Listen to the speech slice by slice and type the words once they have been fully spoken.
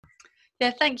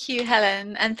Yeah, thank you,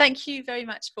 Helen, and thank you very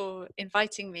much for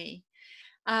inviting me.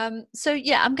 So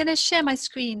yeah, I'm going to share my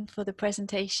screen for the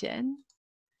presentation.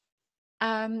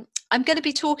 I'm going to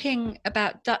be talking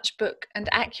about Dutch book and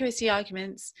accuracy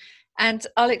arguments, and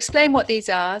I'll explain what these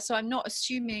are. So I'm not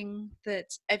assuming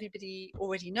that everybody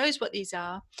already knows what these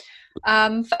are.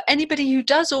 For anybody who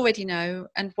does already know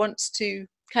and wants to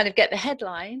kind of get the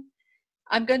headline,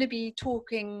 I'm going to be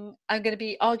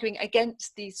arguing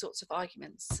against these sorts of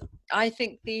arguments. I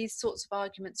think these sorts of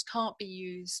arguments can't be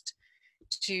used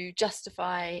to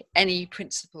justify any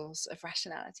principles of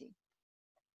rationality.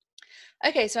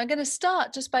 Okay, so I'm going to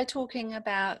start just by talking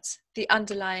about the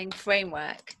underlying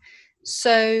framework.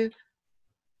 So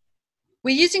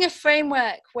we're using a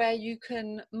framework where you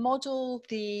can model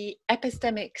the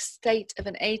epistemic state of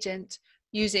an agent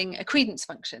using a credence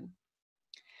function.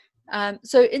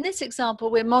 So in this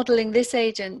example, we're modeling this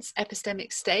agent's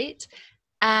epistemic state,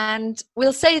 and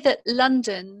we'll say that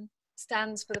London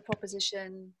stands for the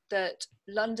proposition that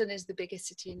London is the biggest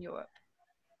city in Europe,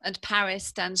 and Paris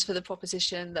stands for the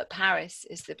proposition that Paris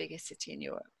is the biggest city in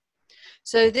Europe.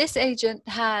 So this agent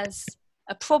has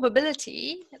a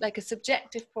probability, like a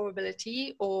subjective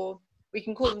probability, or we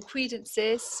can call them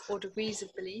credences or degrees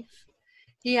of belief.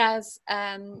 He has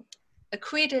a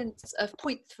credence of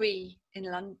 0.3 in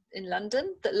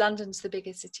London, that London's the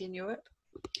biggest city in Europe,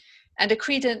 and a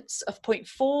credence of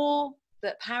 0.4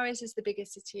 that Paris is the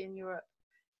biggest city in Europe,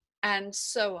 and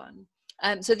so on.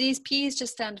 So these P's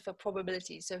just stand for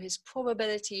probability. So his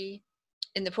probability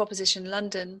in the proposition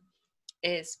London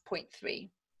is 0.3.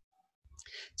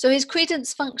 So his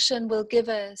credence function will give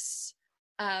us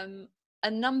a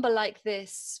number like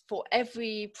this for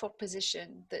every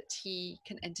proposition that he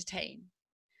can entertain.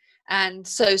 And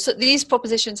so these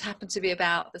propositions happen to be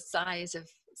about the size of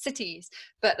cities,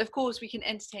 but of course we can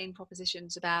entertain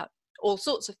propositions about all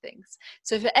sorts of things.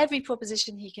 So for every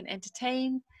proposition he can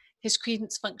entertain, his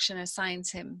credence function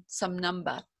assigns him some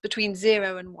number between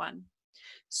 0 and 1.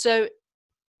 So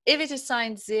if it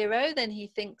assigns 0, then he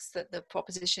thinks that the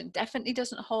proposition definitely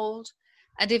doesn't hold.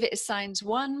 And if it assigns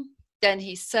 1, then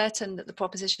he's certain that the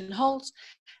proposition holds.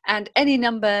 And any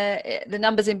number, the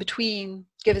numbers in between,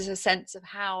 give us a sense of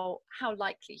how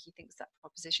likely he thinks that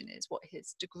proposition is, what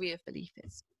his degree of belief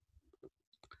is.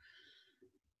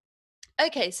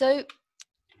 Okay, so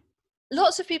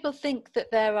lots of people think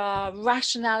that there are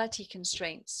rationality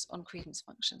constraints on credence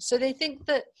functions. So they think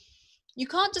that you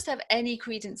can't just have any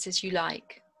credences you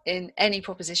like in any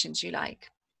propositions you like.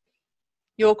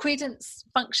 Your credence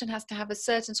function has to have a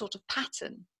certain sort of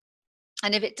pattern.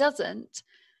 And if it doesn't,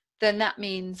 then that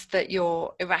means that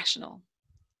you're irrational.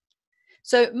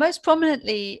 So most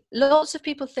prominently, lots of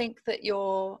people think that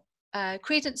your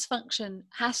credence function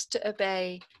has to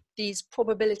obey these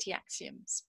probability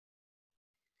axioms.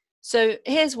 So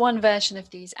here's one version of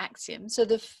these axioms. So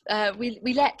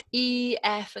we let E,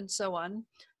 F, and so on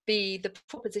be the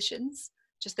propositions,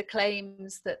 just the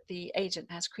claims that the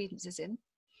agent has credences in.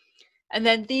 And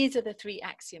then these are the three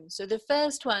axioms. So the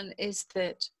first one is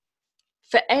that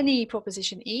for any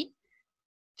proposition E,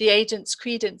 the agent's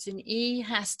credence in E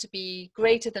has to be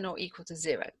greater than or equal to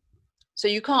 0. So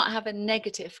you can't have a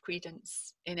negative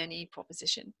credence in any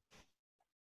proposition.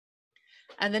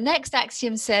 And the next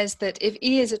axiom says that if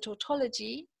E is a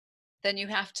tautology, then you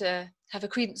have to have a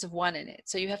credence of 1 in it.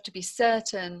 So you have to be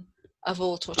certain of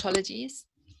all tautologies.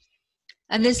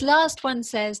 And this last one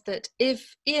says that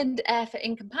if E and F are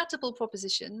incompatible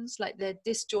propositions, like they're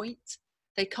disjoint,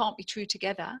 they can't be true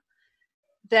together,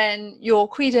 then your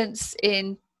credence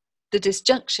in the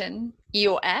disjunction, E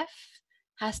or F,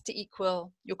 has to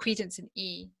equal your credence in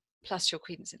E plus your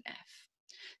credence in F.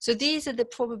 So these are the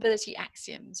probability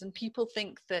axioms, and people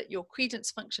think that your credence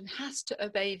function has to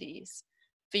obey these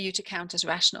for you to count as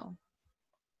rational.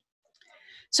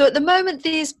 So at the moment,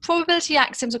 these probability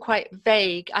axioms are quite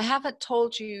vague. I haven't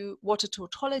told you what a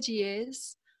tautology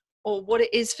is or what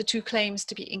it is for two claims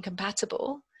to be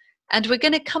incompatible. And we're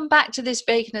going to come back to this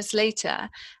vagueness later,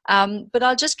 but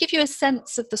I'll just give you a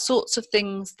sense of the sorts of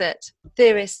things that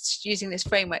theorists using this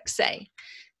framework say.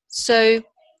 So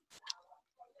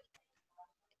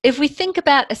if we think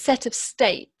about a set of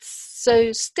states,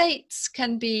 so states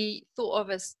can be thought of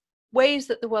as ways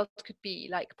that the world could be,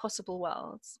 like possible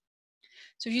worlds.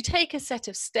 So if you take a set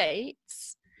of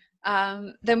states,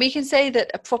 then we can say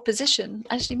that a proposition,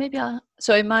 actually maybe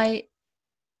sorry, my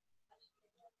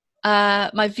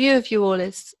view of you all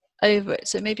is over it,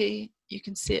 so maybe you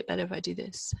can see it better if I do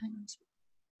this. Hang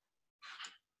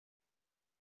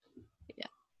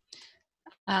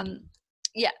on. Yeah.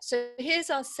 Yeah, so here's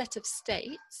our set of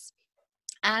states.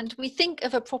 And we think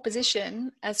of a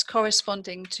proposition as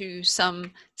corresponding to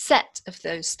some set of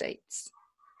those states.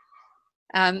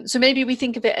 So maybe we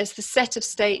think of it as the set of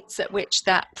states at which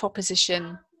that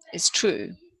proposition is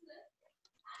true.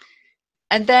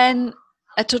 And then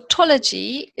a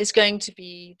tautology is going to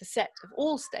be the set of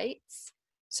all states.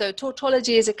 So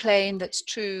tautology is a claim that's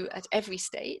true at every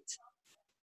state.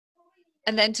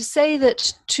 And then to say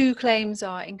that two claims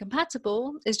are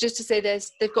incompatible is just to say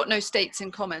they've got no states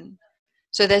in common.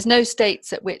 So there's no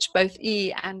states at which both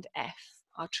E and F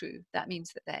are true. That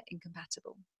means that they're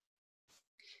incompatible.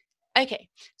 Okay,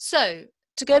 so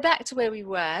to go back to where we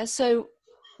were, so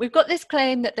we've got this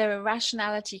claim that there are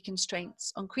rationality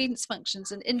constraints on credence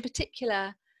functions, and in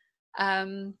particular,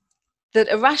 that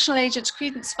a rational agent's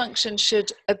credence function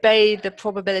should obey the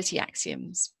probability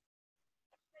axioms.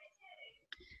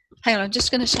 Hang on, I'm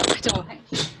just going to shut my door.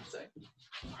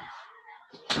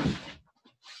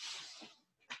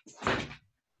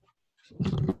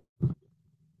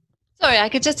 Sorry, I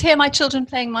could just hear my children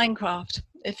playing Minecraft.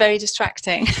 It's very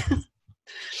distracting.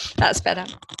 That's better.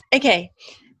 Okay,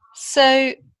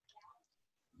 so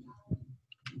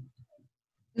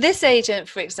this agent,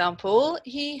 for example,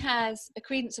 he has a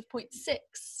credence of 0.6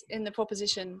 in the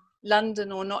proposition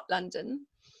London or not London,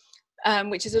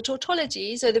 which is a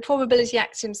tautology. So the probability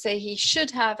axioms say he should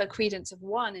have a credence of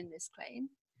 1 in this claim,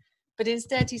 but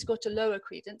instead he's got a lower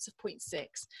credence of 0.6.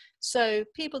 So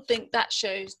people think that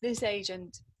shows this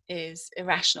agent is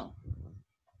irrational.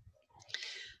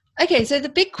 Okay, so the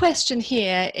big question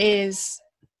here is,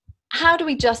 how do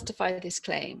we justify this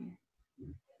claim?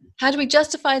 How do we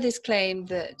justify this claim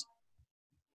that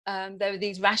there are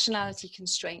these rationality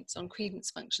constraints on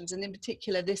credence functions, and in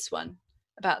particular this one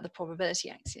about the probability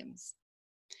axioms?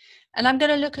 And I'm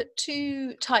going to look at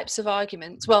two types of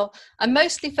arguments. Well, I'm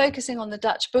mostly focusing on the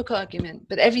Dutch book argument,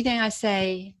 but everything I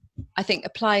say, I think,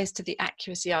 applies to the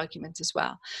accuracy argument as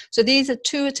well. So these are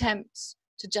two attempts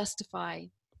to justify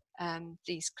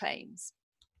these claims.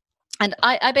 And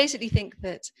I basically think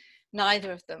that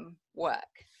neither of them work.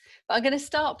 But I'm going to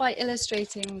start by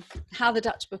illustrating how the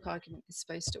Dutch book argument is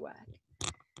supposed to work.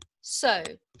 So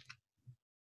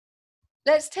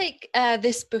let's take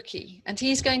this bookie, and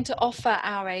he's going to offer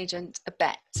our agent a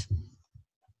bet.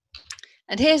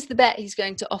 And here's the bet he's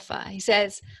going to offer. He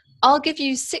says, I'll give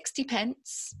you 60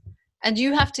 pence, and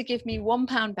you have to give me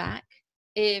 £1 back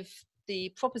if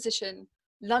the proposition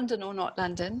London or not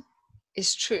London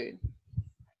is true.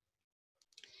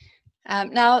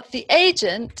 Now, the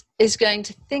agent is going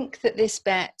to think that this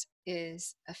bet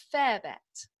is a fair bet.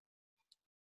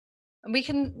 And we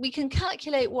can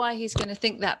calculate why he's going to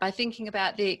think that by thinking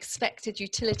about the expected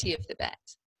utility of the bet.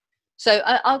 So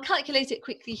I'll calculate it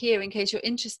quickly here in case you're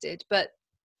interested, but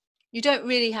you don't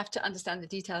really have to understand the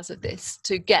details of this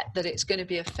to get that it's going to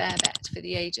be a fair bet for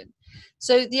the agent.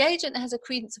 So the agent has a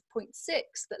credence of 0.6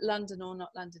 that London or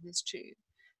not London is true.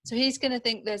 So he's going to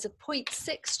think there's a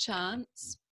 0.6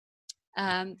 chance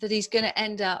that he's going to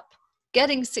end up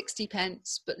getting 60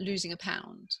 pence but losing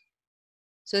 £1.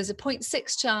 So there's a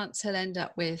 0.6 chance he'll end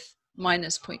up with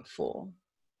minus 0.4.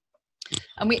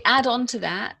 And we add on to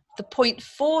that the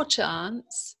 0.4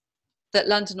 chance that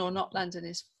London or not London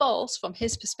is false from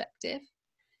his perspective,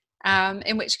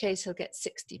 in which case he'll get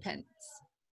 60 pence.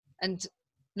 And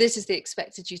this is the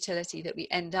expected utility that we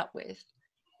end up with.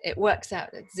 It works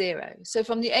out at 0. So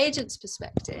from the agent's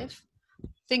perspective,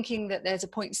 thinking that there's a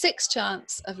 0.6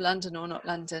 chance of London or not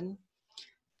London,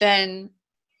 then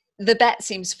the bet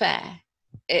seems fair.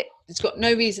 It's got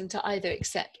no reason to either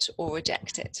accept or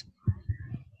reject it.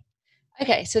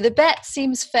 Okay, so the bet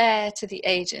seems fair to the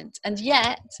agent, and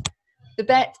yet the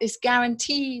bet is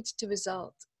guaranteed to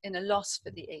result in a loss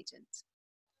for the agent.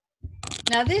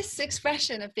 Now, this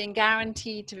expression of being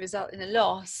guaranteed to result in a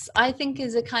loss, I think,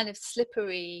 is a kind of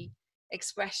slippery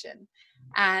expression.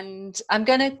 And I'm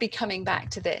going to be coming back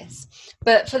to this.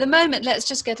 But for the moment, let's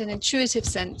just get an intuitive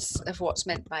sense of what's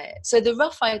meant by it. So the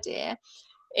rough idea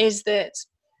is that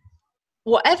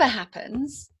whatever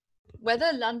happens,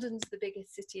 whether London's the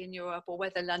biggest city in Europe or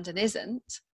whether London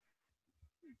isn't,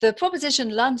 the proposition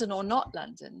London or not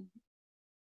London,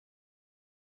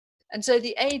 and so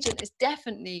the agent is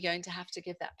definitely going to have to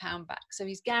give that £1 back. So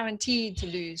he's guaranteed to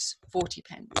lose 40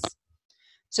 pence.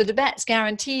 So the bet's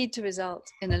guaranteed to result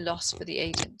in a loss for the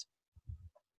agent.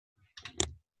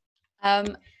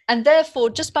 And therefore,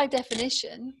 just by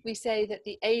definition, we say that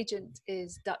the agent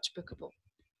is Dutch bookable.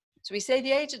 So we say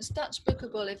the agent's Dutch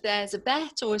bookable if there's a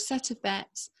bet or a set of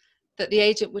bets that the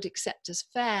agent would accept as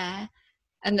fair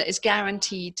and that is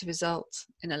guaranteed to result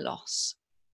in a loss.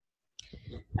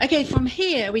 Okay, from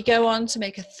here we go on to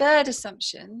make a third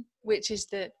assumption, which is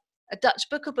that a Dutch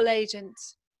bookable agent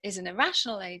is an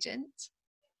irrational agent.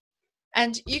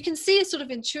 And you can see a sort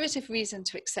of intuitive reason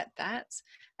to accept that.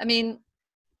 I mean,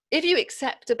 if you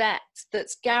accept a bet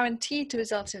that's guaranteed to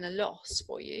result in a loss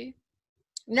for you,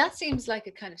 that seems like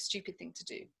a kind of stupid thing to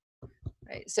do,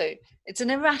 right? So it's an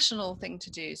irrational thing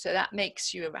to do, so that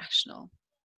makes you irrational.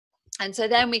 And so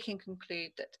then we can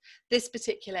conclude that this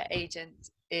particular agent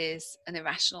is an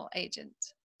irrational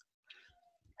agent.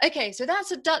 Okay, so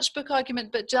that's a Dutch book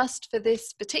argument, but just for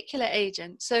this particular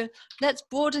agent. So let's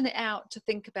broaden it out to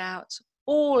think about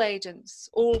all agents,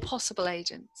 all possible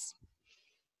agents.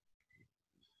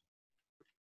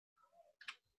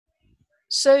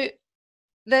 So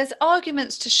there's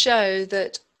arguments to show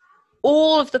that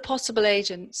all of the possible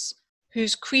agents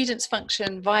whose credence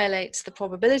function violates the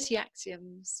probability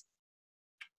axioms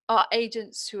are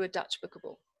agents who are Dutch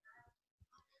bookable.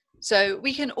 So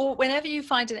we can all, whenever you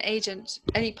find an agent,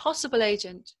 any possible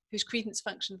agent whose credence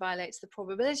function violates the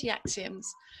probability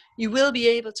axioms, you will be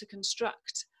able to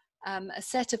construct a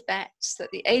set of bets that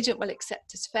the agent will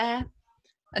accept as fair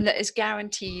and that is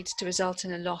guaranteed to result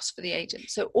in a loss for the agent.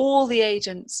 So all the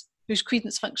agents whose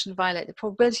credence function violate the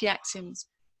probability axioms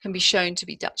can be shown to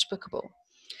be Dutch bookable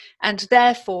and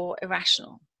therefore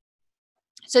irrational.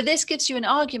 So this gives you an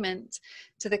argument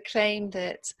to the claim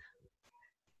that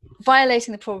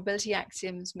violating the probability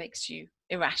axioms makes you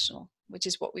irrational, which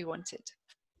is what we wanted.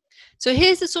 So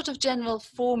here's the sort of general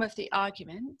form of the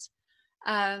argument.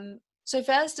 So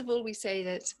first of all, we say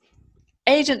that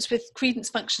agents with credence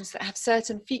functions that have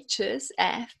certain features,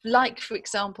 F, like, for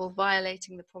example,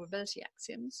 violating the probability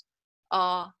axioms,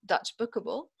 are Dutch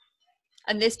bookable.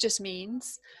 And this just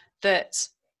means that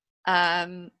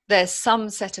there's some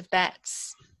set of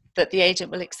bets that the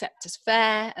agent will accept as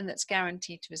fair and that's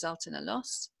guaranteed to result in a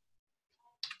loss.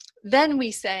 Then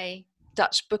we say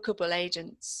Dutch bookable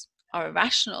agents are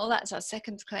irrational. That's our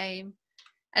second claim.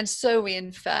 And so we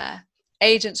infer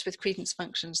agents with credence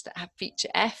functions that have feature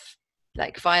F,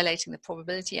 like violating the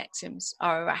probability axioms,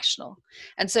 are irrational.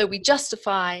 And so we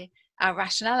justify our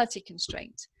rationality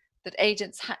constraint that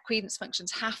agents' credence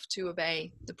functions have to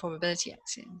obey the probability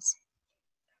axioms.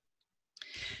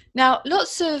 Now,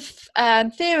 lots of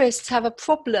theorists have a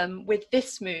problem with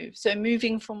this move, so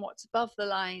moving from what's above the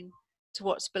line to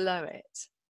what's below it.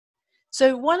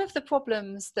 So one of the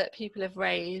problems that people have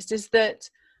raised is that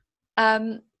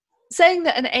saying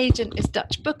that an agent is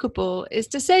Dutch bookable is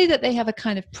to say that they have a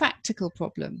kind of practical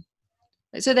problem.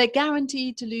 So they're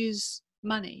guaranteed to lose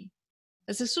money.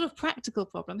 As a sort of practical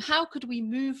problem, how could we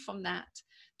move from that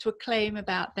to a claim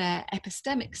about their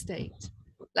epistemic state,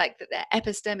 like that they're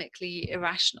epistemically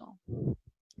irrational?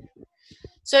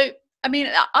 So, I mean,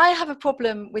 I have a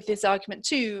problem with this argument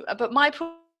too, but my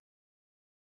problem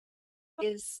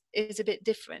is a bit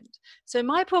different. So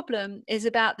my problem is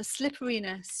about the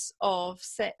slipperiness of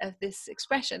this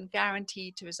expression,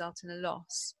 guaranteed to result in a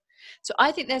loss. So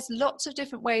I think there's lots of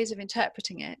different ways of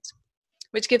interpreting it,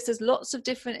 which gives us lots of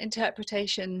different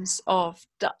interpretations of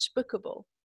Dutch bookable.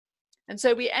 And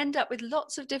so we end up with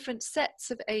lots of different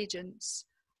sets of agents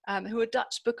who are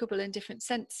Dutch bookable in different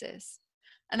senses.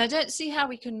 And I don't see how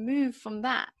we can move from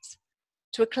that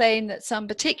to a claim that some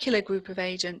particular group of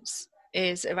agents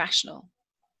is irrational.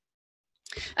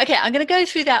 Okay, I'm going to go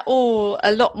through that all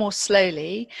a lot more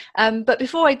slowly, but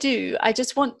before I do, I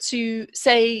just want to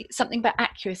say something about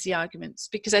accuracy arguments,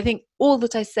 because I think all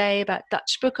that I say about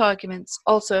Dutch book arguments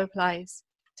also applies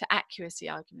to accuracy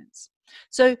arguments.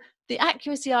 So the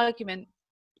accuracy argument,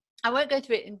 I won't go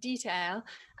through it in detail,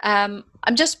 I'm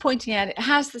just pointing out it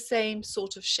has the same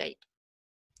sort of shape.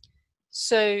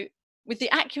 So with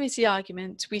the accuracy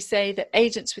argument, we say that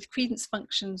agents with credence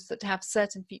functions that have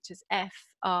certain features F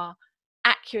are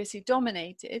accuracy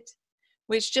dominated,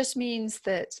 which just means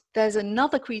that there's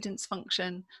another credence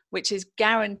function which is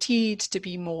guaranteed to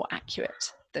be more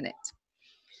accurate than it.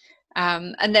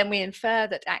 And then we infer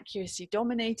that accuracy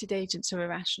dominated agents are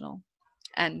irrational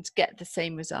and get the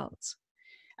same results.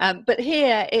 But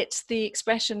here it's the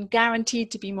expression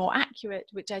guaranteed to be more accurate,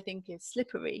 which I think is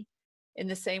slippery, in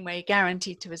the same way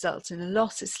guaranteed to result in a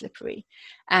loss is slippery.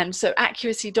 And so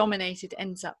accuracy dominated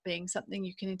ends up being something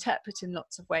you can interpret in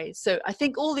lots of ways. So I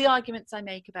think all the arguments I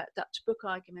make about Dutch book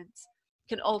arguments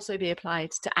can also be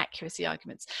applied to accuracy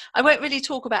arguments. I won't really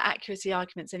talk about accuracy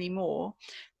arguments anymore,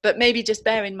 but maybe just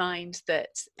bear in mind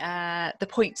that the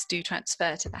points do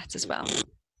transfer to that as well.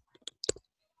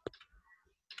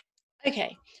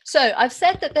 Okay, so I've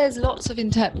said that there's lots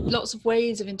of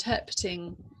ways of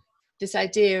interpreting this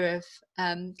idea of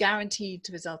guaranteed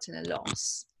to result in a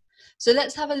loss. So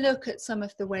let's have a look at some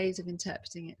of the ways of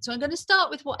interpreting it. So I'm going to start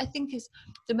with what I think is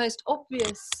the most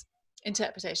obvious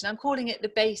interpretation. I'm calling it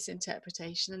the base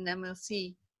interpretation, and then we'll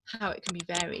see how it can be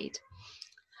varied.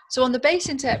 So on the base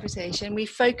interpretation, we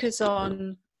focus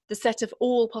on the set of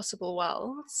all possible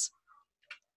worlds.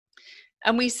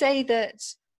 And we say that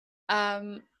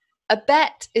a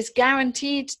bet is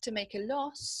guaranteed to make a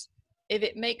loss if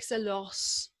it makes a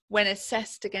loss when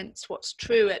assessed against what's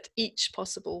true at each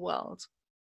possible world.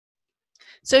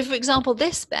 So for example,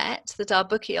 this bet that our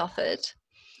bookie offered,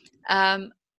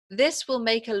 this will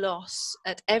make a loss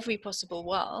at every possible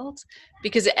world,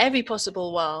 because at every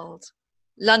possible world,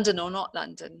 London or not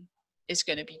London is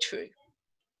going to be true.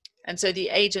 And so the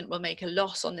agent will make a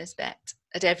loss on this bet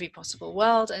at every possible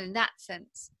world, and in that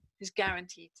sense is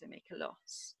guaranteed to make a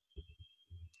loss.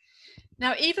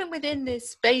 Now, even within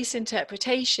this base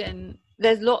interpretation,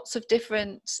 there's lots of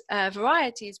different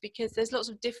varieties, because there's lots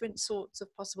of different sorts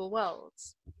of possible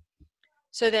worlds.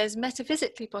 So there's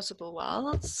metaphysically possible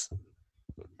worlds,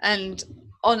 and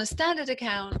on a standard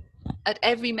account, at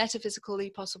every metaphysically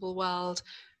possible world,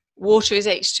 water is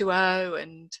H2O,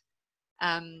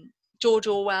 and George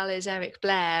Orwell is Eric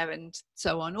Blair, and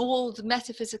so on. All the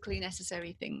metaphysically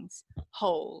necessary things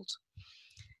hold.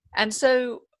 And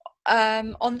so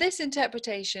on this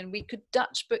interpretation, we could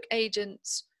Dutch book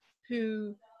agents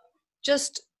who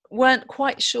just weren't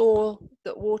quite sure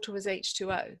that water was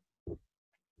H2O,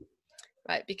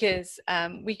 right? Because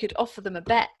we could offer them a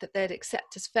bet that they'd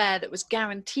accept as fair that was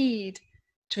guaranteed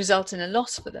to result in a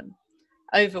loss for them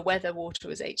over whether water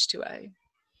was H2O.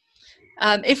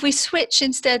 If we switch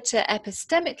instead to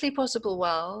epistemically possible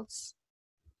worlds,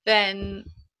 then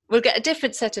we'll get a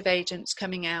different set of agents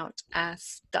coming out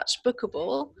as Dutch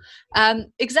bookable.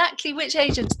 Exactly which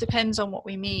agents depends on what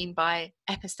we mean by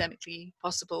epistemically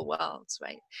possible worlds,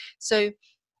 right? So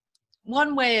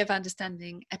one way of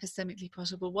understanding epistemically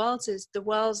possible worlds is the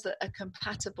worlds that are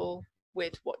compatible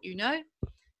with what you know,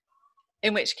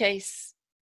 in which case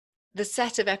the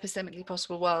set of epistemically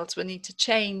possible worlds will need to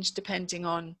change depending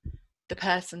on the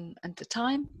person and the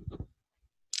time.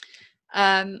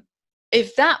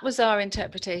 If that was our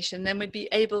interpretation, then we'd be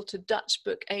able to Dutch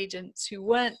book agents who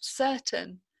weren't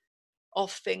certain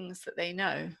of things that they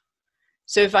know.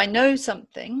 So if I know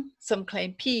something, some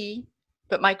claim P,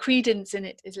 but my credence in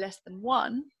it is less than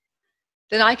 1,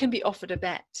 then I can be offered a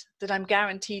bet that I'm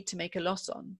guaranteed to make a loss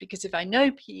on, because if I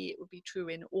know P, it would be true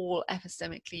in all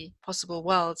epistemically possible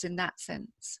worlds in that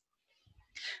sense.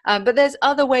 But there's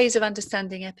other ways of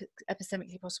understanding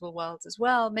epistemically possible worlds as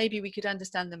well. Maybe we could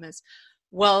understand them as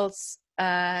worlds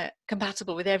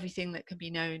compatible with everything that can be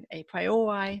known a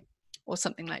priori, or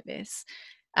something like this.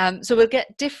 So we'll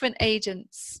get different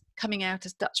agents coming out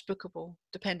as Dutch bookable,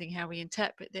 depending how we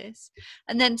interpret this.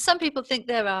 And then some people think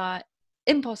there are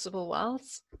impossible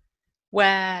worlds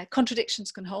where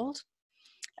contradictions can hold.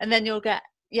 And then you'll get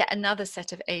yet another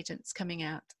set of agents coming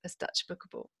out as Dutch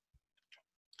bookable.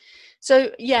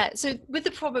 So yeah, so with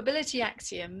the probability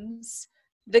axioms,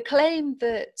 the claim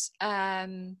that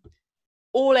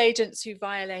all agents who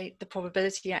violate the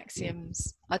probability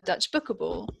axioms are Dutch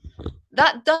bookable,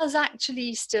 that does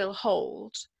actually still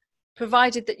hold,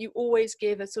 provided that you always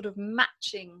give a sort of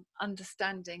matching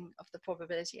understanding of the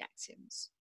probability axioms.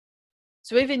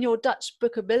 So if in your Dutch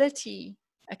bookability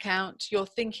account you're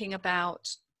thinking about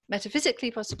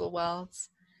metaphysically possible worlds,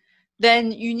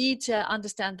 then you need to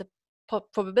understand the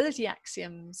probability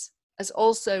axioms as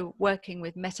also working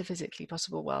with metaphysically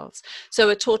possible worlds. So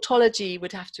a tautology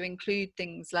would have to include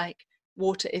things like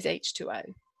water is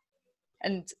H2O.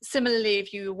 And similarly,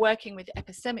 if you were working with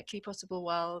epistemically possible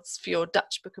worlds for your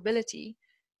Dutch bookability,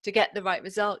 to get the right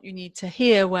result, you need to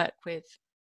here work with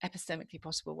epistemically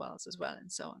possible worlds as well,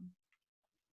 and so on.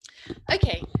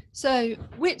 Okay, so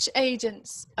which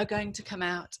agents are going to come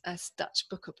out as Dutch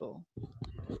bookable?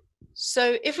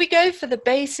 So if we go for the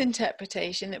base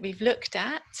interpretation that we've looked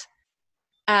at,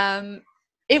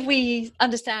 if we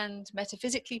understand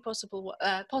metaphysically possible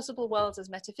worlds as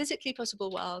metaphysically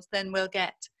possible worlds, then we'll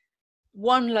get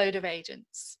one load of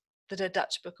agents that are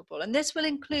Dutch bookable. And this will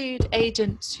include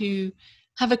agents who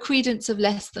have a credence of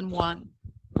less than 1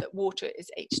 that water is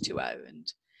H2O,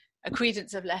 and a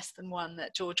credence of less than 1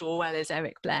 that George Orwell is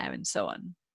Eric Blair, and so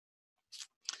on.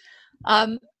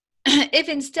 If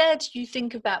instead you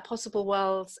think about possible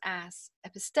worlds as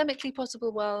epistemically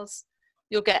possible worlds,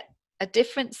 you'll get a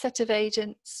different set of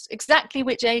agents. Exactly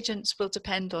which agents will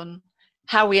depend on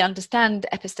how we understand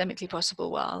epistemically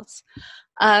possible worlds.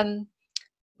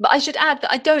 But I should add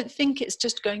that I don't think it's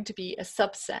just going to be a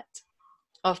subset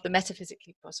of the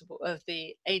metaphysically possible, of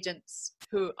the agents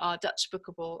who are Dutch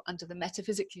bookable under the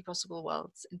metaphysically possible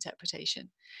worlds interpretation.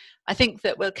 I think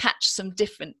that we'll catch some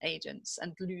different agents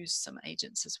and lose some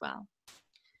agents as well.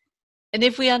 And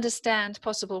if we understand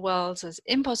possible worlds as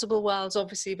impossible worlds,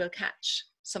 obviously we'll catch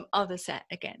some other set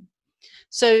again.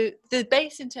 So the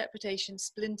base interpretation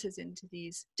splinters into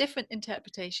these different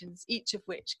interpretations, each of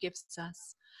which gives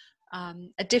us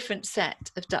a different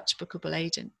set of Dutch bookable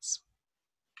agents.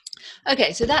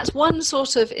 Okay, so that's one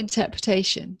sort of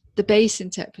interpretation, the base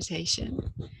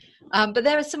interpretation. But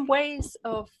there are some ways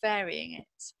of varying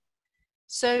it.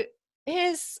 So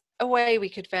here's a way we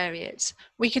could vary it.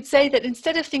 We could say that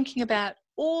instead of thinking about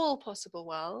all possible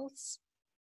worlds,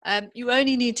 you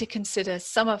only need to consider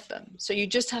some of them. So you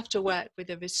just have to work with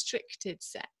a restricted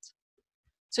set.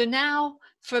 So now,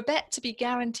 for a bet to be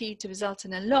guaranteed to result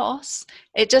in a loss,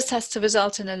 it just has to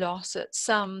result in a loss at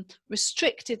some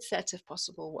restricted set of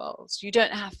possible worlds. You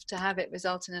don't have to have it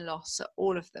result in a loss at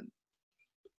all of them.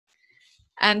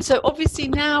 And so obviously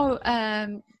now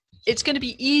it's going to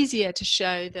be easier to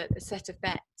show that a set of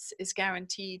bets is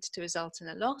guaranteed to result in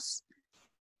a loss,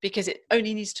 because it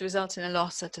only needs to result in a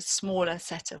loss at a smaller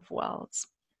set of worlds.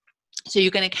 So you're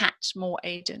going to catch more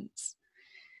agents.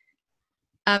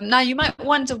 Now you might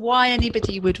wonder why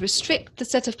anybody would restrict the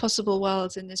set of possible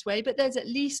worlds in this way, but there's at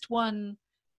least one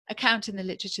account in the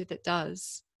literature that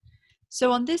does.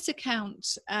 So on this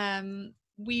account,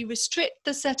 we restrict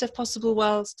the set of possible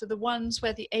worlds to the ones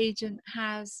where the agent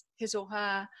has his or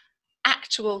her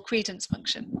actual credence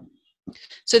function.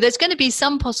 So there's going to be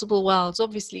some possible worlds,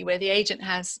 obviously, where the agent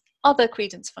has other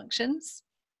credence functions.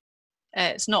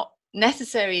 It's not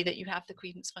necessary that you have the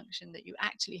credence function that you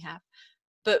actually have,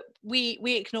 but we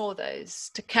ignore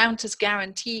those to count as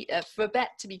guarantee. For a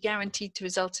bet to be guaranteed to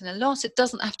result in a loss, it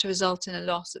doesn't have to result in a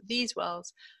loss at these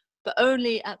worlds, but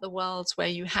only at the worlds where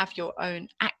you have your own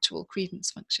actual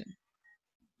credence function.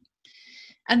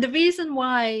 And the reason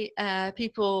why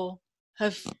people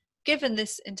have given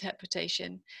this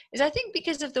interpretation is, I think,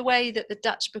 because of the way that the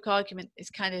Dutch book argument is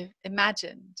kind of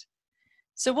imagined.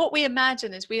 So what we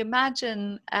imagine is, we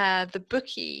imagine the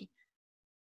bookie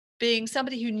being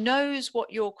somebody who knows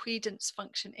what your credence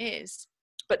function is,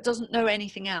 but doesn't know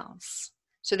anything else.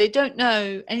 So they don't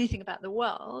know anything about the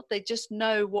world, they just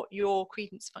know what your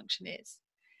credence function is.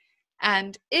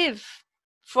 And if,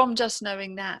 from just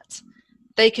knowing that,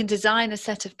 they can design a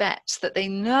set of bets that they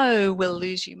know will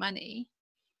lose you money,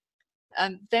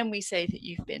 then we say that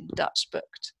you've been Dutch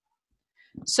booked.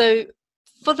 So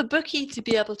for the bookie to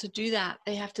be able to do that,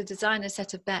 they have to design a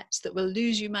set of bets that will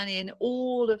lose you money in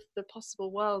all of the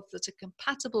possible worlds that are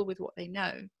compatible with what they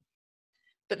know.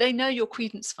 But they know your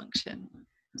credence function.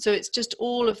 So it's just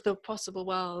all of the possible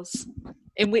worlds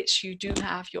in which you do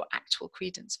have your actual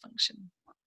credence function.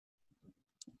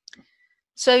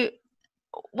 So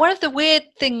one of the weird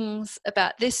things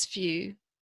about this view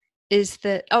is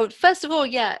that, first of all,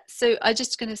 so I'm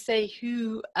just going to say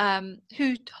who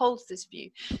holds this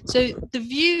view. So the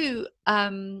view,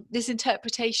 this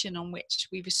interpretation on which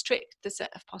we restrict the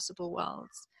set of possible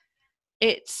worlds,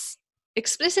 it's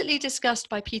explicitly discussed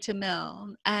by Peter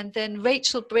Milne, and then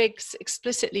Rachel Briggs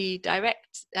explicitly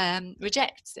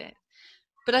rejects it.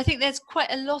 But I think there's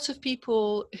quite a lot of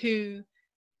people who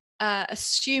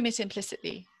assume it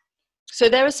implicitly. So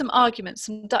there are some arguments,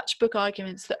 some Dutch book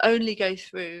arguments, that only go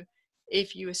through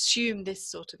if you assume this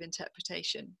sort of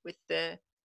interpretation with the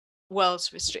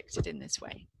worlds restricted in this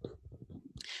way.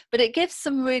 But it gives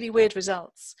some really weird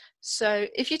results. So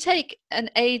if you take an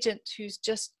agent who's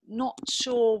just not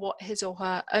sure what his or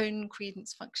her own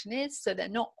credence function is, so they're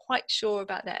not quite sure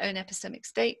about their own epistemic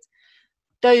state,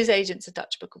 those agents are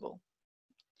Dutch bookable.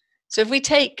 So if we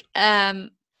take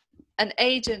an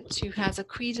agent who has a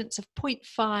credence of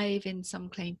 0.5 in some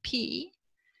claim P,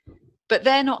 but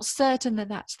they're not certain that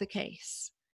that's the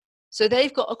case. So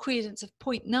they've got a credence of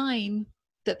 0.9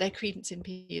 that their credence in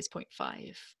P is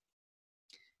 0.5.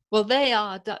 Well, they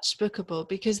are Dutch bookable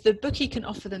because the bookie can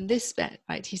offer them this bet,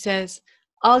 right? He says,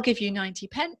 I'll give you 90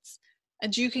 pence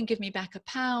and you can give me back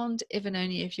 £1 if and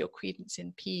only if your credence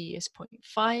in P is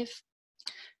 0.5.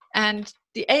 And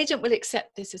the agent will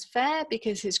accept this as fair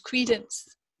because his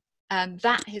credence,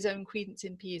 his own credence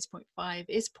in P is 0.5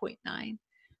 is 0.9,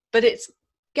 but it's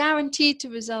guaranteed to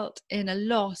result in a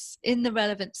loss in the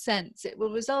relevant sense. It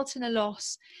will result in a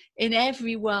loss in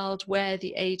every world where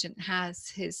the agent has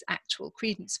his actual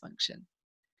credence function.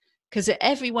 Because at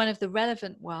every one of the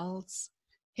relevant worlds,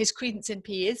 his credence in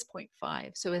P is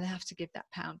 0.5, so we'll have to give that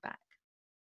 £1 back.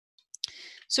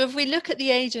 So if we look at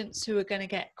the agents who are going to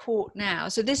get caught now,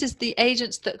 so this is the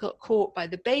agents that got caught by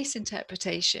the base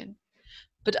interpretation.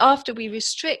 But after we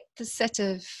restrict the set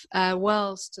of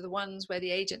worlds to the ones where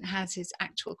the agent has his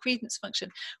actual credence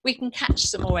function, we can catch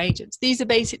some more agents. These are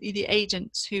basically the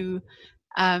agents who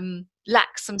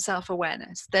lack some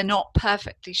self-awareness. They're not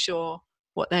perfectly sure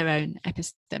what their own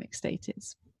epistemic state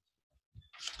is.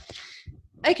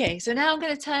 Okay, so now I'm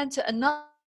going to turn to another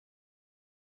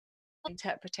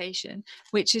interpretation,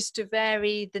 which is to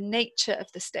vary the nature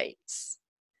of the states.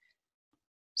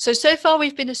 So far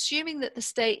we've been assuming that the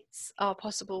states are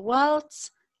possible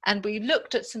worlds, and we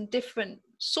looked at some different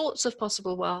sorts of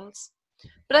possible worlds.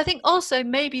 But I think also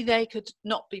maybe they could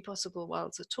not be possible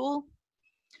worlds at all.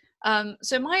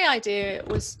 So my idea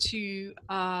was to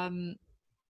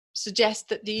suggest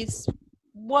that these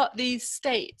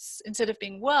states, instead of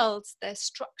being worlds, they're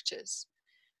structures,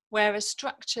 where a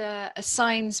structure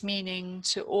assigns meaning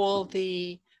to all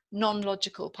the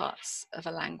non-logical parts of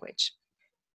a language.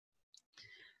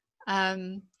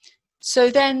 So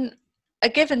then a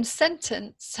given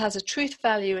sentence has a truth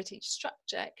value at each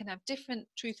structure. It can have different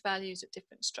truth values at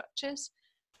different structures,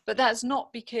 but that's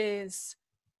not because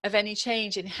of any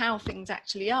change in how things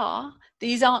actually are.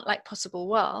 These aren't like possible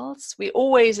worlds. We're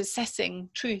always assessing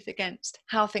truth against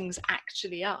how things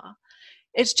actually are.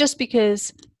 It's just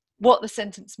because what the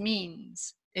sentence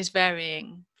means is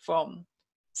varying from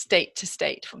state to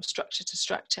state, from structure to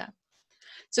structure.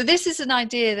 So this is an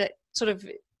idea that sort of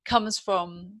comes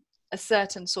from a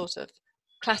certain sort of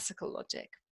classical logic.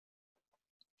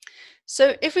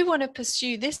 So if we want to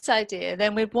pursue this idea,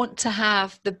 then we want to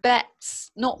have the bets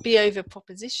not be over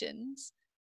propositions,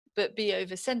 but be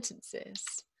over sentences.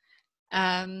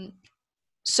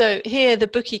 So here the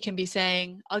bookie can be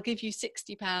saying, I'll give you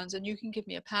 £60 and you can give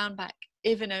me £1 back,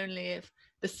 if and only if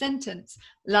the sentence,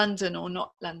 London or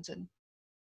not London.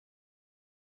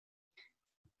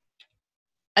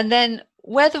 And then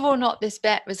whether or not this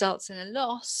bet results in a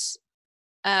loss,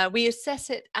 we assess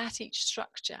it at each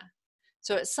structure.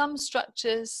 So at some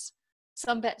structures,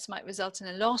 some bets might result in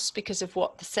a loss because of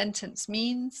what the sentence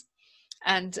means,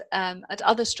 and at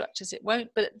other structures it won't.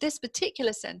 But at this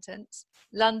particular sentence,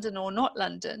 London or not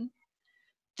London,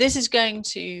 this is going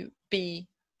to be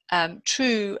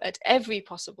true at every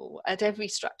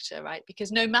structure, right?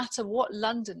 Because no matter what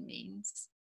London means,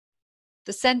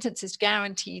 the sentence is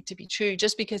guaranteed to be true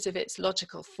just because of its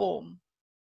logical form.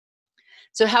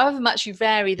 So however much you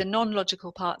vary the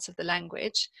non-logical parts of the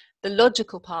language, the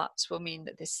logical parts will mean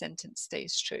that this sentence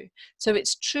stays true. So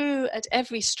it's true at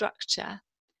every structure.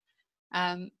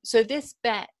 So this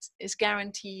bet is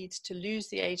guaranteed to lose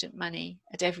the agent money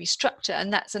at every structure.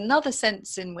 And that's another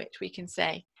sense in which we can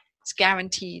say it's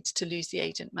guaranteed to lose the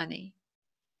agent money.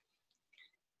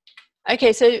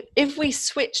 Okay, so if we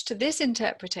switch to this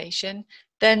interpretation,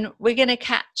 then we're going to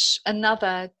catch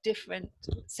another different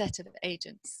set of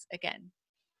agents again.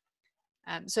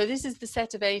 So this is the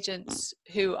set of agents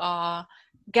who are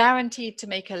guaranteed to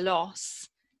make a loss,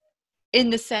 in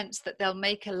the sense that they'll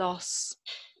make a loss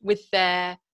with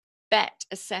their bet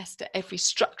assessed at every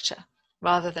structure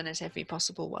rather than at every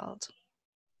possible world.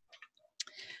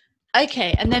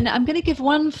 Okay, and then I'm going to give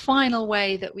one final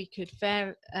way that we could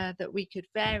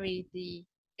vary the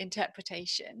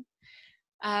interpretation,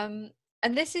 and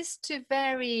this is to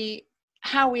vary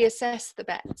how we assess the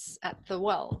bets at the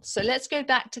world. So let's go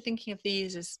back to thinking of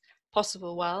these as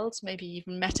possible worlds, maybe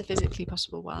even metaphysically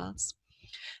possible worlds.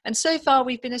 And so far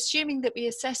we've been assuming that we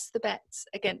assess the bets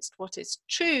against what is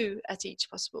true at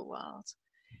each possible world.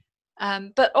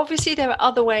 But obviously there are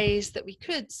other ways that we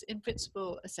could, in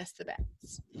principle, assess the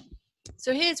bets.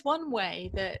 So here's one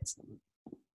way that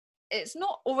it's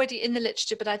not already in the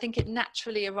literature, but I think it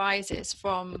naturally arises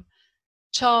from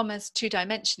Chalmers'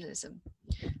 two-dimensionalism.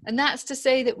 And that's to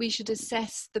say that we should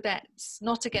assess the bets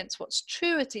not against what's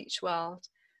true at each world,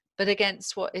 but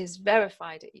against what is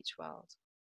verified at each world.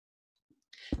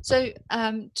 So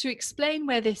to explain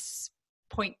where this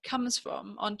point comes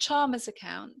from, on Chalmers'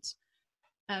 account,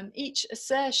 each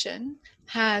assertion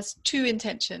has two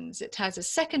intentions. It has a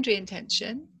secondary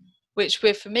intention, which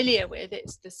we're familiar with.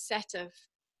 It's the set of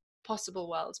possible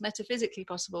worlds, metaphysically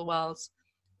possible worlds,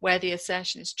 where the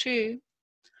assertion is true.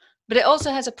 But it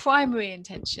also has a primary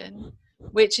intention,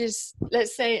 which is,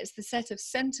 let's say it's the set of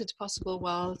centered possible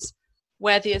worlds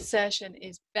where the assertion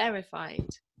is verified.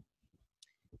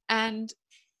 And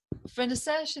for an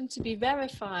assertion to be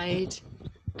verified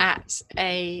at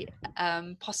a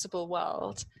possible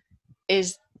world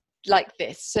is like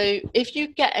this. So if you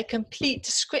get a complete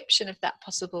description of that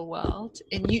possible world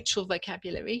in neutral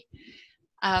vocabulary,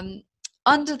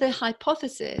 under the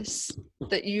hypothesis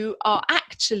that you are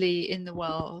actually in the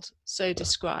world so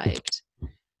described,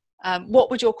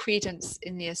 what would your credence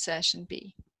in the assertion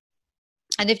be?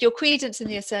 And if your credence in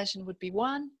the assertion would be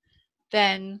 1,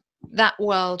 then that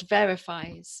world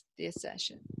verifies the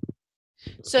assertion.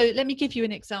 So let me give you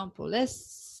an example.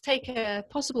 Let's take a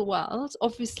possible world.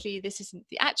 Obviously, this isn't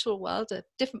the actual world, a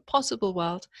different possible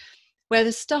world, where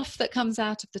the stuff that comes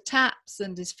out of the taps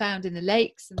and is found in the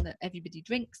lakes and that everybody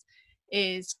drinks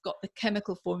is got the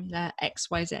chemical formula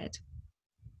XYZ.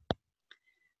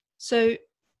 So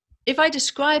if I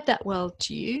describe that world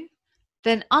to you,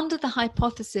 then under the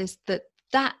hypothesis that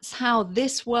that's how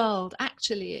this world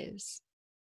actually is,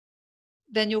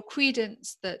 then your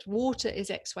credence that water is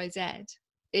XYZ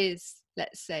is,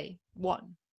 let's say,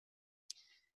 1.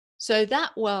 So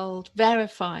that world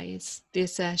verifies the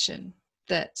assertion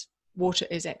that water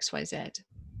is XYZ.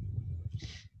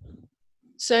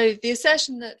 So the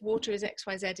assertion that water is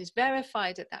XYZ is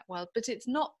verified at that world, but it's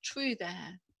not true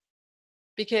there,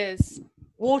 because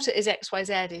water is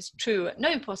XYZ is true at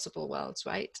no possible worlds,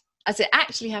 right? As it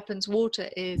actually happens, water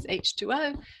is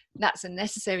H2O. That's a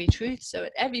necessary truth. So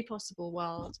at every possible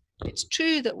world, it's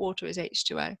true that water is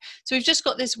H2O. So we've just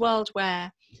got this world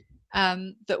where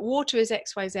that water is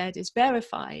XYZ is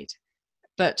verified,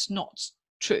 but not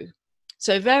true.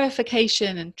 So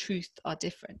verification and truth are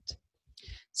different.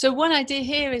 So one idea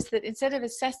here is that instead of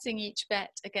assessing each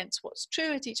bet against what's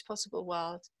true at each possible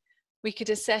world, we could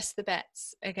assess the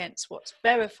bets against what's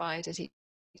verified at each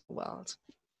world.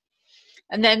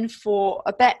 And then for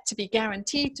a bet to be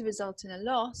guaranteed to result in a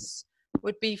loss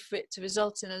would be for it to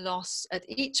result in a loss at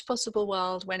each possible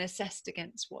world when assessed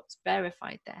against what's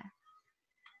verified there.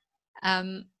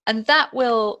 And that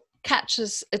will catch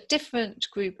us a different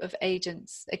group of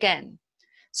agents again.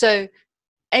 So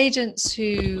agents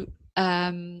who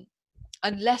are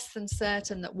less than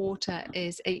certain that water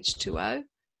is H2O,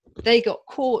 they got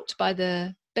caught by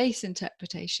the base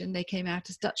interpretation. They came out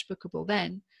as Dutch bookable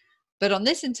then. But on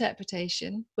this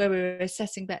interpretation, where we're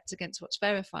assessing bets against what's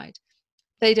verified,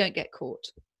 they don't get caught.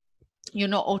 You're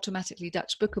not automatically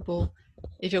Dutch bookable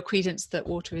if your credence that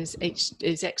water is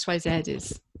XYZ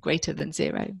is greater than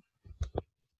 0.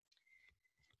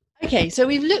 Okay, so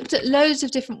we've looked at loads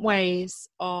of different ways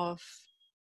of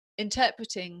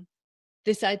interpreting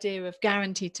this idea of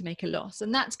guaranteed to make a loss.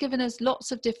 And that's given us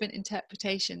lots of different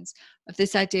interpretations of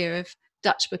this idea of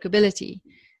Dutch bookability.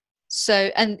 So,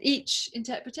 and each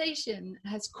interpretation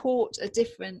has caught a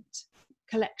different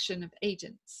collection of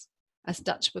agents as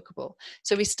Dutch bookable.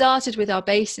 So we started with our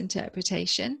base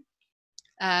interpretation,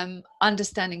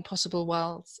 understanding possible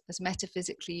worlds as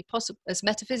metaphysically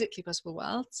possible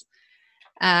worlds.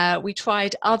 We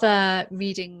tried other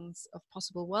readings of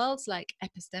possible worlds, like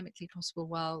epistemically possible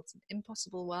worlds and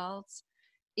impossible worlds,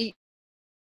 each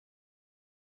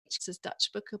as Dutch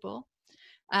bookable.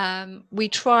 We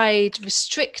tried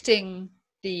restricting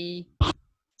the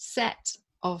set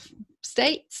of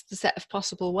states, the set of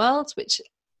possible worlds, which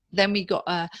then we got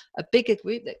a bigger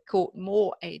group that caught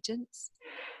more agents.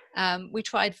 We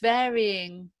tried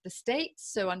varying the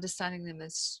states, so understanding them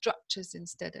as structures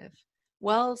instead of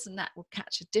worlds, and that will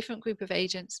catch a different group of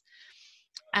agents.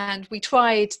 And we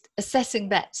tried assessing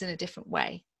bets in a different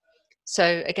way,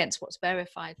 so against what's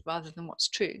verified rather than what's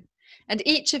true. And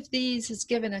each of these has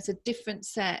given us a different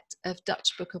set of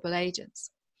Dutch bookable agents.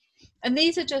 And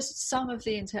these are just some of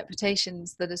the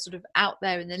interpretations that are sort of out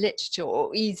there in the literature,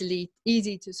 or easy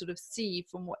to sort of see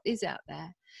from what is out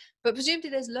there. But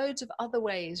presumably there's loads of other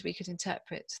ways we could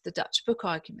interpret the Dutch book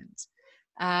argument.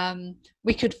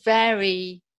 We could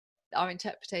vary our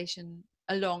interpretation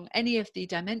along any of the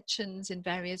dimensions in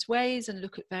various ways and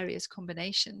look at various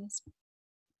combinations.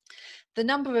 The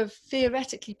number of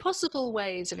theoretically possible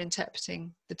ways of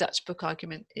interpreting the Dutch book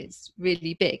argument is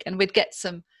really big, and we'd get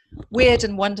some weird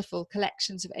and wonderful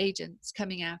collections of agents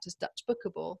coming out as Dutch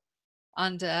bookable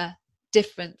under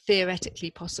different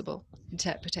theoretically possible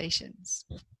interpretations.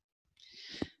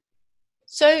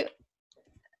 So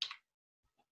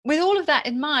with all of that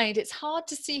in mind, it's hard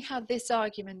to see how this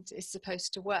argument is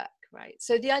supposed to work, right?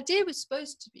 So the idea was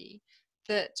supposed to be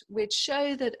that we'd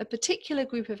show that a particular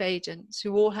group of agents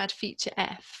who all had feature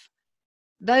F,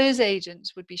 those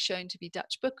agents would be shown to be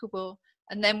Dutch bookable,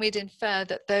 and then we'd infer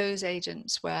that those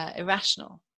agents were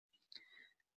irrational.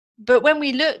 But when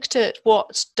we looked at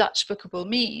what Dutch bookable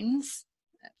means,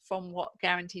 from what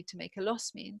guaranteed to make a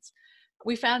loss means,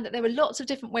 we found that there were lots of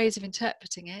different ways of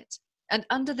interpreting it, and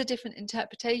under the different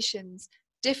interpretations,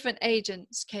 different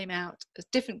agents came out,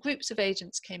 different groups of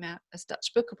agents came out as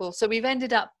Dutch bookable. So we've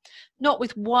ended up not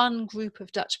with one group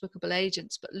of Dutch bookable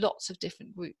agents, but lots of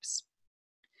different groups.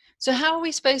 So how are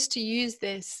we supposed to use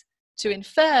this to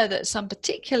infer that some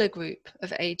particular group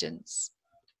of agents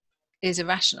is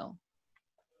irrational?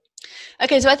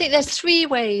 Okay, so I think there's 3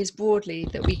 ways broadly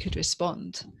that we could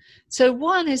respond. So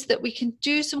one is that we can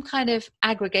do some kind of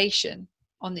aggregation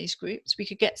on these groups. We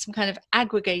could get some kind of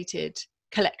aggregated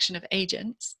collection of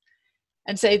agents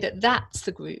and say that that's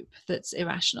the group that's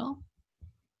irrational.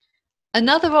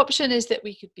 Another option is that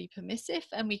we could be permissive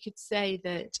and we could say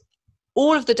that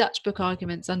all of the Dutch book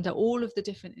arguments under all of the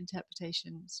different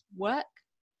interpretations work,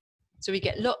 So we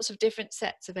get lots of different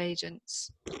sets of agents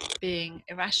being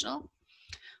irrational.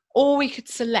 Or we could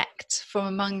select from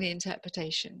among the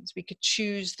interpretations. We could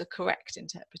choose the correct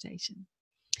interpretation.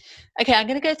 Okay, I'm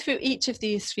going to go through each of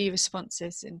these three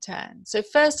responses in turn. So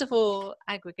first of all,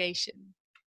 aggregation.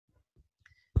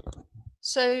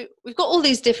 So we've got all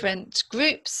these different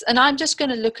groups, and I'm just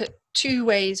going to look at two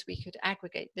ways we could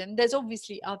aggregate them. There's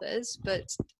obviously others,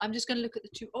 but I'm just going to look at the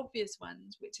two obvious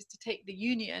ones, which is to take the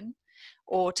union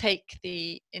or take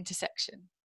the intersection.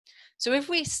 So if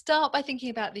we start by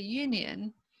thinking about the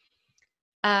union,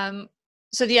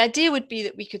 so the idea would be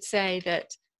that we could say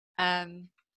that,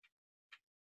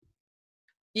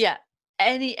 yeah,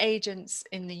 any agents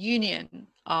in the union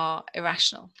are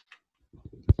irrational.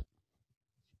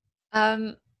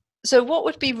 So what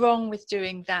would be wrong with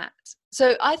doing that?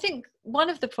 So I think one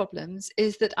of the problems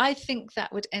is that I think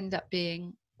that would end up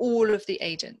being all of the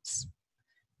agents.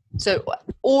 So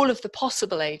all of the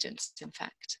possible agents, in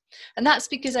fact. And that's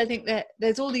because I think that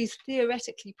there's all these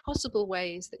theoretically possible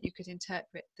ways that you could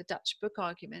interpret the Dutch book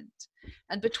argument.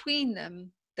 And between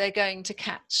them, they're going to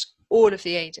catch all of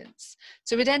the agents.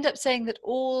 So we'd end up saying that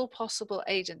all possible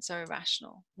agents are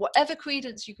irrational. Whatever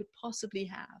credence you could possibly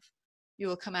have, you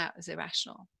will come out as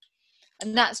irrational.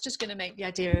 And that's just going to make the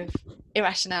idea of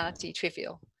irrationality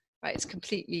trivial, right? It's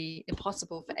completely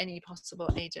impossible for any possible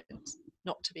agent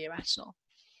not to be irrational.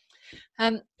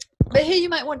 But here you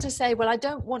might want to say, well, I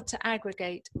don't want to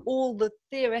aggregate all the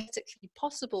theoretically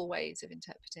possible ways of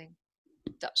interpreting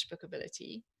Dutch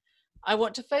bookability. I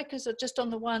want to focus just on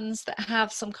the ones that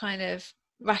have some kind of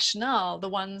rationale, the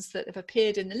ones that have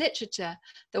appeared in the literature,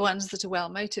 the ones that are well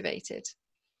motivated.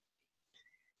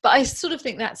 But I sort of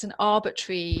think that's an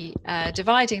arbitrary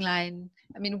dividing line.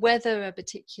 I mean, whether a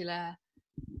particular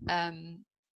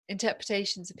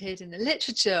interpretations appeared in the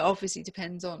literature obviously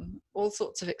depends on all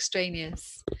sorts of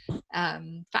extraneous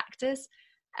factors,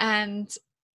 and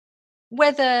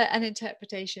whether an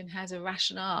interpretation has a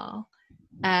rationale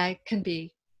can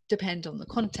depend on the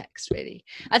context, really.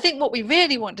 I think what we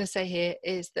really want to say here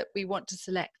is that we want to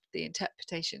select the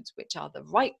interpretations which are the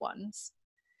right ones.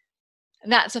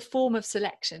 And that's a form of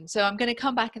selection. So I'm going to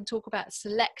come back and talk about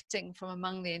selecting from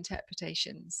among the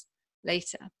interpretations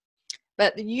later.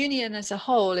 But the union as a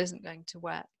whole isn't going to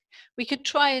work. We could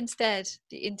try instead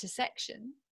the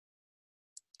intersection.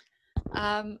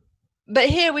 But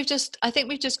here I think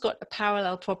we've just got a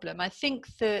parallel problem. I think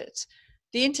that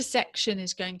the intersection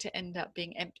is going to end up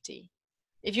being empty.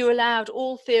 If you allowed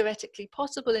all theoretically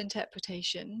possible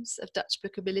interpretations of Dutch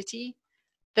bookability,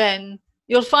 then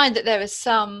you'll find that there is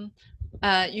some,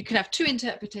 you can have two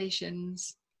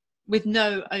interpretations with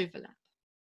no overlap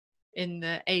in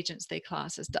the agents they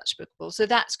class as Dutch bookable. So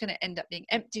that's going to end up being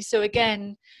empty. So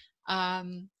again,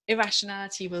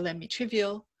 irrationality will then be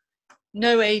trivial.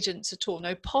 No agents at all,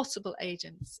 no possible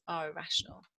agents are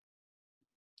irrational.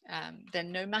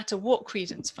 Then no matter what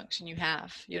credence function you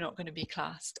have, you're not going to be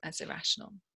classed as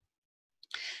irrational.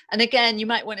 And again, you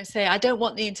might want to say, I don't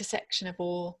want the intersection of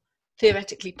all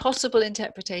theoretically possible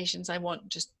interpretations. I want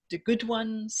just the good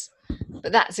ones.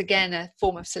 But that's again a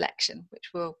form of selection, which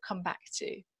we'll come back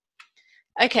to.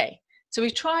 Okay, so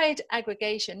we've tried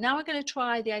aggregation. Now we're going to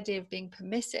try the idea of being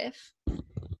permissive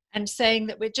and saying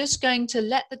that we're just going to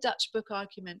let the Dutch book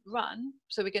argument run.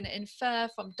 So we're going to infer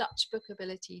from Dutch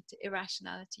bookability to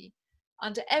irrationality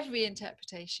under every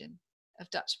interpretation of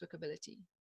Dutch bookability.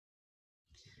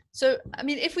 So, I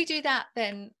mean, if we do that,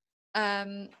 then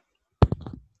on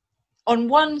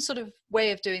one sort of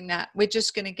way of doing that, we're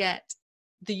just going to get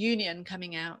the union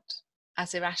coming out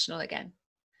as irrational again.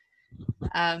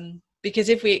 Because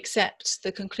if we accept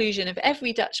the conclusion of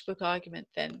every Dutch book argument,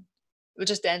 then we'll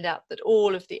just end up that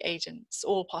all of the agents,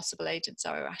 all possible agents,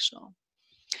 are irrational.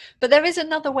 But there is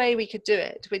another way we could do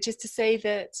it, which is to say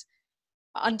that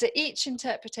under each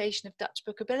interpretation of Dutch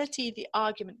bookability, the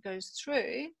argument goes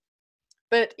through,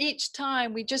 but each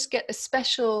time we just get a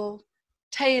special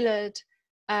tailored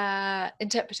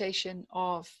interpretation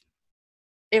of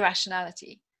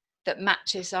irrationality that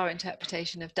matches our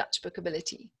interpretation of Dutch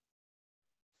bookability.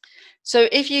 So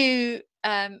if you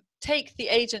take the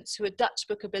agents who are Dutch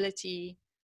bookability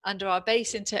under our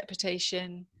base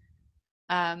interpretation,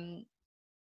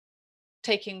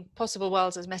 taking possible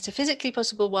worlds as metaphysically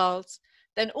possible worlds,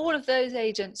 then all of those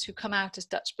agents who come out as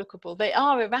Dutch bookable, they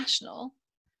are irrational,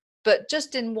 but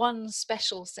just in one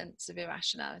special sense of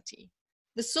irrationality.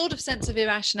 The sort of sense of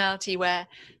irrationality where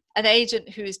an agent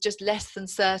who is just less than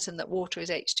certain that water is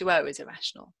H2O is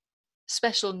irrational.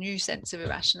 Special new sense of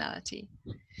irrationality.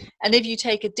 And if you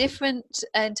take a different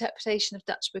interpretation of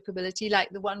Dutch bookability, like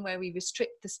the one where we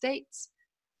restrict the states,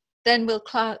 then we'll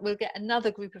get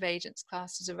another group of agents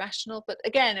classed as irrational, but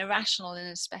again, irrational in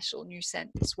a special new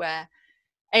sense, where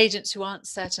agents who aren't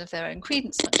certain of their own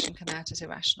credence function come out as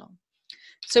irrational.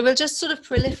 So we'll just sort of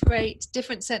proliferate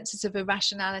different senses of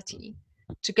irrationality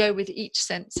to go with each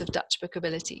sense of Dutch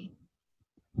bookability.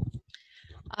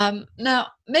 Now,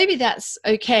 maybe that's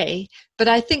okay, but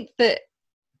I think that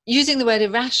using the word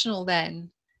irrational then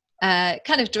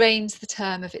kind of drains the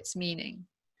term of its meaning.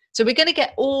 So we're going to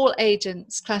get all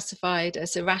agents classified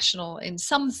as irrational in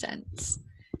some sense,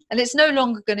 and it's no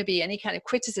longer going to be any kind of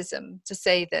criticism to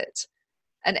say that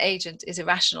an agent is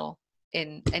irrational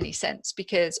in any sense,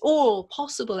 because all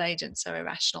possible agents are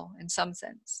irrational in some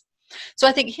sense. So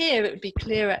I think here it would be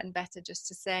clearer and better just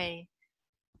to say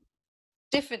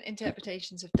different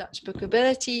interpretations of Dutch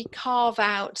bookability carve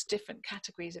out different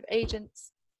categories of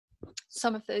agents.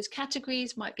 Some of those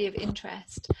categories might be of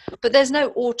interest, but there's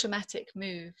no automatic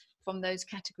move from those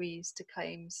categories to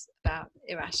claims about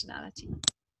irrationality.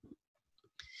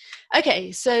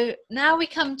 Okay, so now we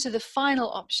come to the final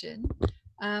option,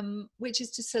 which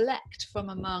is to select from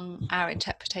among our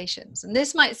interpretations. And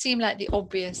this might seem like the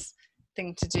obvious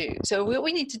thing to do. So what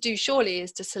we need to do surely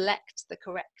is to select the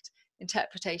correct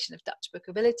interpretation of Dutch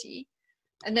bookability,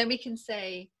 and then we can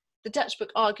say the Dutch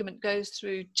book argument goes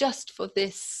through just for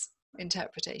this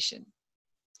interpretation.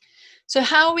 So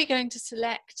how are we going to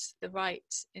select the right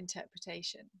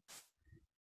interpretation?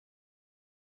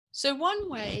 So one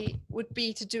way would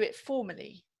be to do it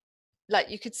formally. Like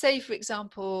you could say, for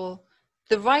example,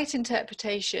 the right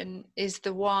interpretation is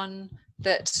the one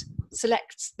that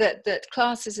selects, that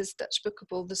classes as Dutch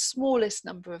bookable the smallest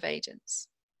number of agents.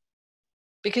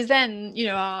 Because then, you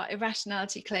know, our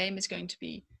irrationality claim is going to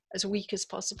be as weak as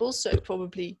possible, so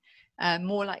probably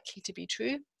more likely to be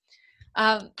true.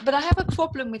 But I have a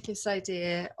problem with this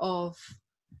idea of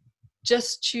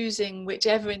just choosing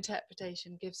whichever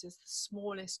interpretation gives us the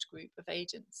smallest group of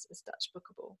agents as Dutch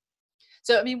bookable.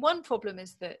 So, I mean, one problem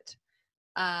is that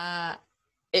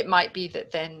it might be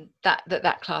that then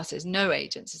that class is no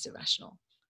agents is irrational.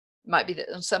 It might be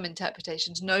that on some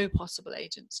interpretations, no possible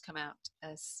agents come out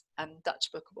as Dutch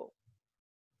bookable.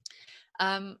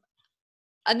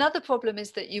 Another problem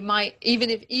is that you might,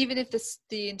 even if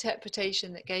the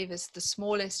interpretation that gave us the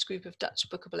smallest group of Dutch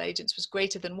bookable agents was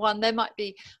greater than one, there might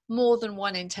be more than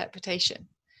one interpretation,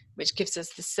 which gives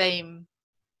us the same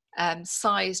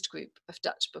sized group of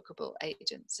Dutch bookable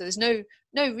agents. So there's no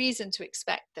reason to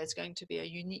expect there's going to be a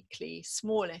uniquely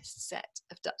smallest set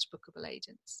of Dutch bookable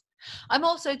agents. I'm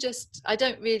also I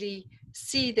don't really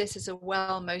see this as a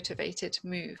well-motivated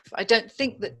move. I don't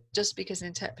think that just because an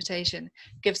interpretation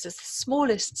gives us the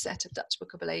smallest set of Dutch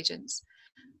bookable agents,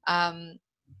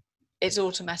 it's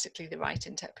automatically the right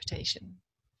interpretation.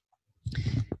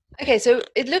 Okay, so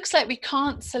it looks like we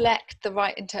can't select the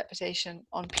right interpretation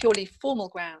on purely formal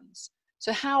grounds.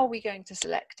 So how are we going to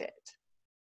select it?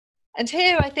 And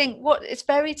here I think what it's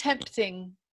very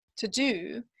tempting to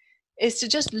do is to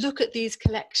just look at these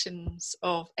collections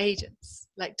of agents,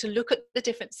 like to look at the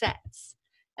different sets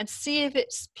and see if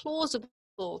it's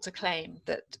plausible to claim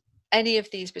that any of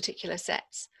these particular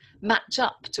sets match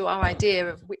up to our idea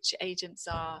of which agents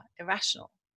are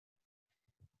irrational.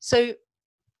 So,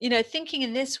 you know, thinking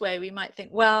in this way, we might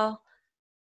think, well,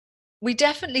 we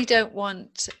definitely don't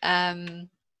want,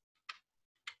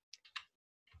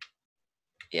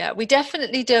 we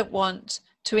definitely don't want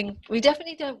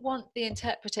the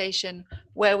interpretation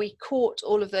where we caught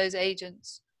all of those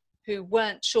agents who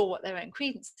weren't sure what their own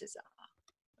credences are,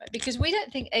 right? Because we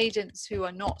don't think agents who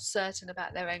are not certain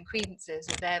about their own credences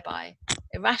are thereby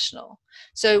irrational.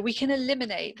 So we can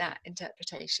eliminate that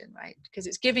interpretation, right? Because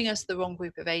it's giving us the wrong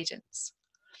group of agents.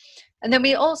 And then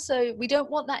we don't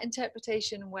want that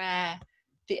interpretation where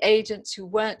the agents who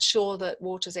weren't sure that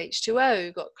water's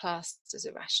H2O got classed as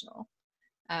irrational.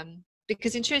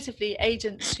 Because intuitively,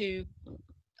 agents who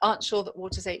aren't sure that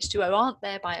water's H2O aren't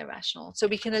thereby irrational. So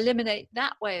we can eliminate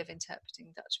that way of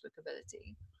interpreting Dutch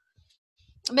bookability.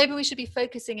 Maybe we should be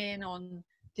focusing in on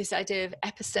this idea of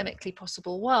epistemically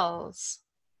possible worlds.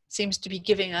 Seems to be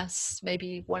giving us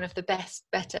maybe one of the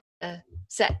better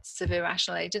sets of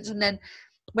irrational agents. And then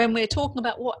when we're talking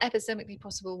about what epistemically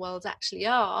possible worlds actually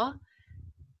are,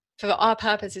 for our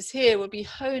purposes here, we'll be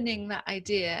honing that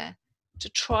idea to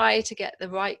try to get the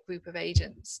right group of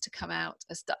agents to come out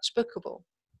as Dutch bookable.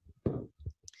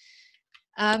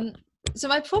 So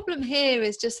my problem here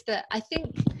is just that I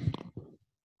think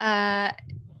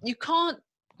you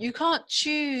can't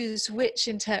choose which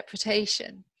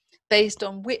interpretation based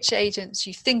on which agents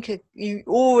you think you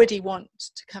already want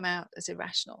to come out as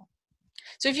irrational.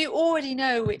 So if you already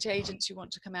know which agents you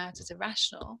want to come out as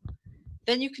irrational,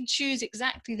 then you can choose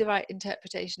exactly the right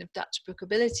interpretation of Dutch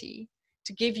bookability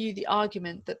to give you the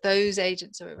argument that those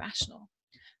agents are irrational.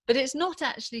 But it's not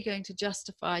actually going to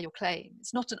justify your claim.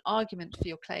 It's not an argument for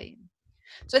your claim.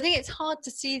 So I think it's hard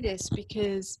to see this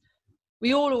because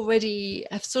we all already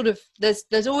have sort of,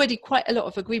 there's already quite a lot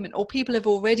of agreement, or people have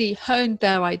already honed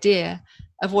their idea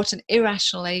of what an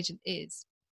irrational agent is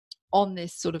on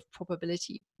this sort of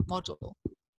probability model.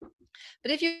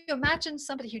 But if you imagine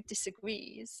somebody who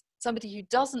disagrees, somebody who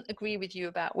doesn't agree with you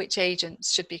about which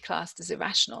agents should be classed as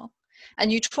irrational,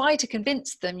 and you try to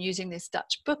convince them using this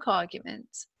Dutch book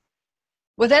argument,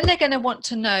 well, then they're going to want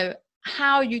to know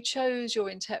how you chose your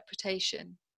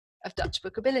interpretation of Dutch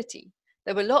bookability.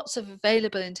 There were lots of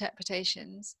available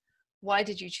interpretations. Why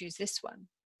did you choose this one?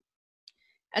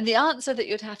 And the answer that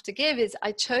you'd have to give is,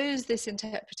 I chose this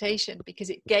interpretation because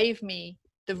it gave me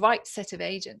the right set of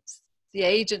agents, the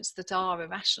agents that are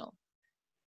irrational.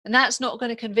 And that's not going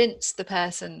to convince the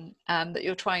person that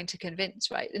you're trying to convince,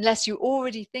 right? Unless you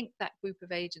already think that group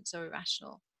of agents are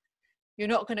irrational, you're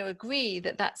not going to agree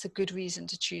that that's a good reason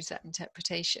to choose that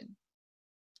interpretation.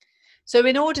 So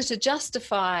in order to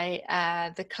justify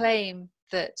the claim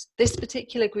that this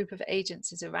particular group of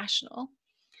agents is irrational,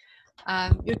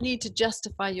 you'd need to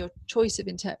justify your choice of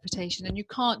interpretation, and you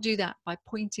can't do that by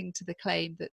pointing to the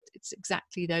claim that it's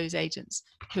exactly those agents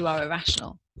who are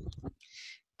irrational.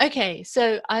 Okay,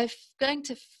 so I'm going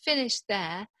to finish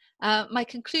there. My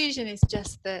conclusion is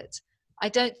just that I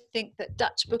don't think that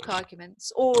Dutch book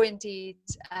arguments, or indeed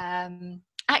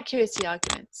accuracy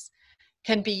arguments,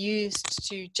 can be used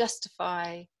to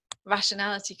justify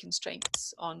rationality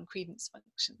constraints on credence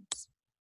functions.